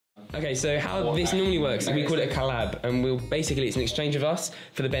Okay, so how this normally works is we call it a collab, and basically it's an exchange of us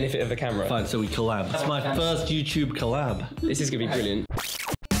for the benefit of the camera. Fine, so we collab. That's my first YouTube collab. This is gonna be brilliant.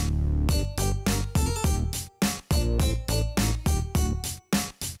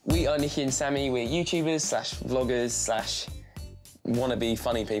 We are Niki and Sammy. We're YouTubers slash vloggers slash wannabe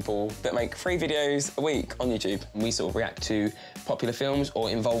funny people that make 3 videos a week on YouTube. We sort of react to popular films or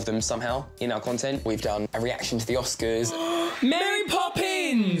involve them somehow in our content. We've done a reaction to the Oscars. Mary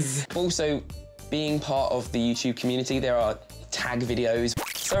Poppins! Also, being part of the YouTube community, there are tag videos.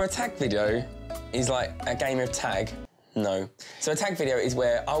 So a tag video is like a game of tag. No. So a tag video is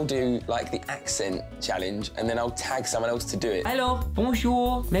where I'll do like the accent challenge and then I'll tag someone else to do it. Alors,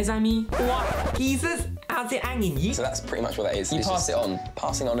 bonjour, mes amis. So that's pretty much what that is. You pass it on,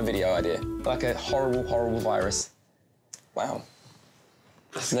 passing on a video idea. Like a horrible, horrible virus. Wow.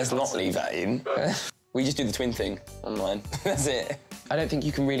 Let's not leave that in. We just do the twin thing online. That's it. I don't think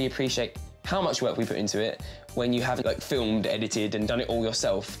you can really appreciate how much work we put into it when you haven't like filmed, edited and done it all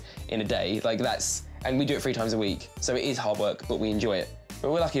yourself in a day. Like that's, and we do it 3 times a week. So it is hard work, but we enjoy it.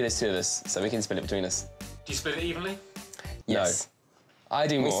 But we're lucky there's 2 of us, so we can split it between us. Do you split it evenly? Yes. No. I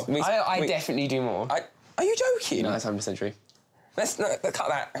do more. I definitely do more. Are you joking? No, that's 100% true. Let's cut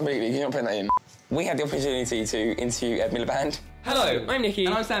that completely. You're not putting that in. We had the opportunity to interview Ed Miliband. Hello, I'm Niki.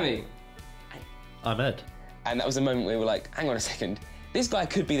 And I'm Sammy. I'm Ed. And that was the moment where we were like, hang on a second. This guy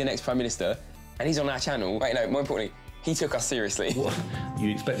could be the next Prime Minister, and he's on our channel. Wait, no, more importantly, he took us seriously. What?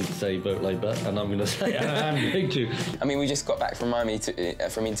 You expected to say vote Labour, and I'm going to say I'm going to. I mean, we just got back from Miami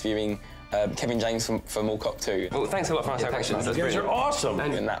from interviewing Kevin James from Mall Cop 2. Well, thanks a lot for answering questions. You guys are awesome.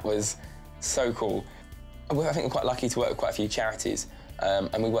 And that was so cool. Well, I think we're quite lucky to work with quite a few charities.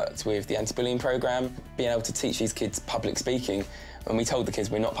 And we worked with the anti-bullying programme, being able to teach these kids public speaking. And we told the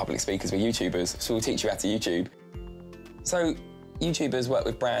kids we're not public speakers, we're YouTubers, so we'll teach you how to YouTube. So YouTubers work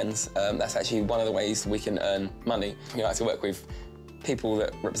with brands. That's actually one of the ways we can earn money. We like to work with people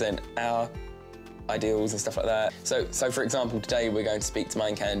that represent our ideals and stuff like that. So for example, today we're going to speak to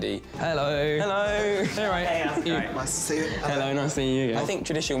Mind Candy. Hello. Hello. All right. Hey, nice to see you. Hello, nice seeing you again. I think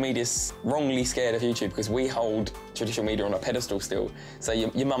traditional media's wrongly scared of YouTube because we hold traditional media on a pedestal still. So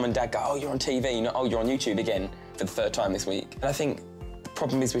your mum and dad go, oh, you're on TV, oh, you're on YouTube again for the 3rd time this week. And I think the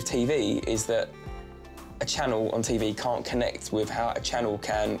problem is with TV is that a channel on TV can't connect with how a channel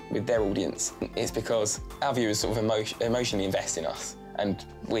can with their audience. It's because our viewers sort of emotionally invest in us and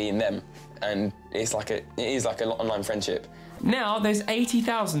we in them. And it is like an online friendship. Now there's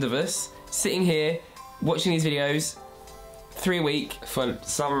 80,000 of us sitting here watching these videos 3 a week for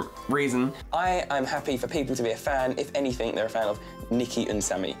some reason. I am happy for people to be a fan. If anything, they're a fan of Niki and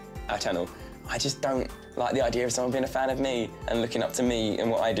Sammy, our channel. I just don't like the idea of someone being a fan of me and looking up to me and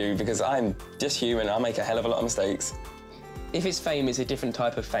what I do because I'm just human. I make a hell of a lot of mistakes. If it's fame, it's a different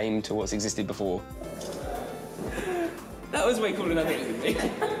type of fame to what's existed before. That was way cooler than I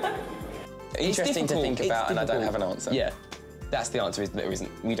think. Interesting to think about, and I don't have an answer. Yeah, that's the answer. Is there isn't.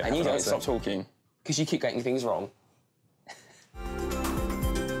 We don't. And have you an don't answer. stop talking because you keep getting things wrong.